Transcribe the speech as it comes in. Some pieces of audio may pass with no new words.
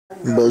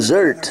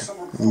Buzzerk.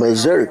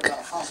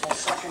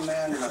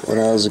 When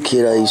I was a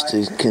kid, I used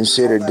to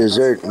consider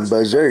dessert and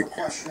Buzzerk.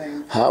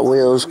 Hot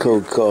Wheels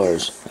code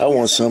cars. I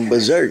want some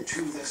Buzzerk.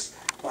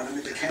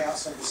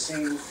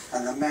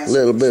 A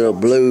little bit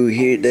of blue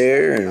here,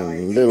 there, and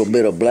a little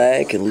bit of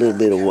black, and a little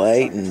bit of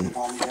white,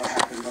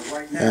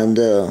 and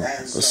a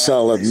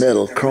solid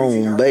metal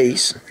chrome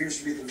base.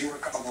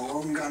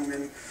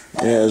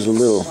 It has a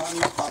little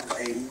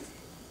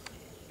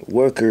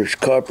workers,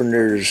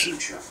 carpenter's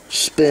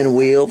spin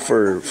wheel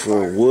for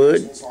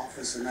wood.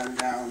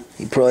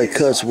 He probably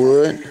cuts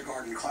wood.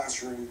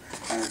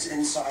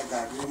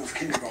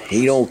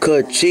 He don't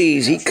cut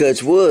cheese, he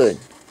cuts wood.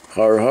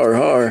 Har, har,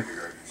 har.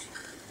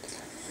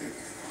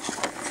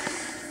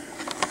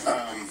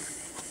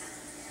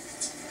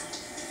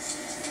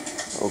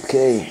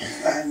 Okay.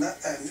 And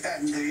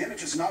the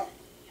image is not.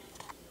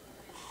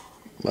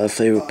 My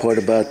favorite part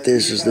about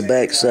this is the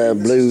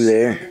backside blue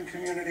there.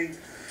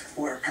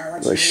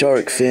 A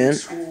shark fin,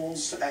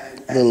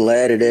 a little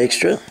added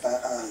extra.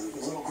 A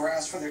little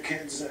grass for their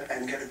kids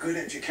and get a good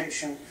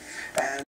education. And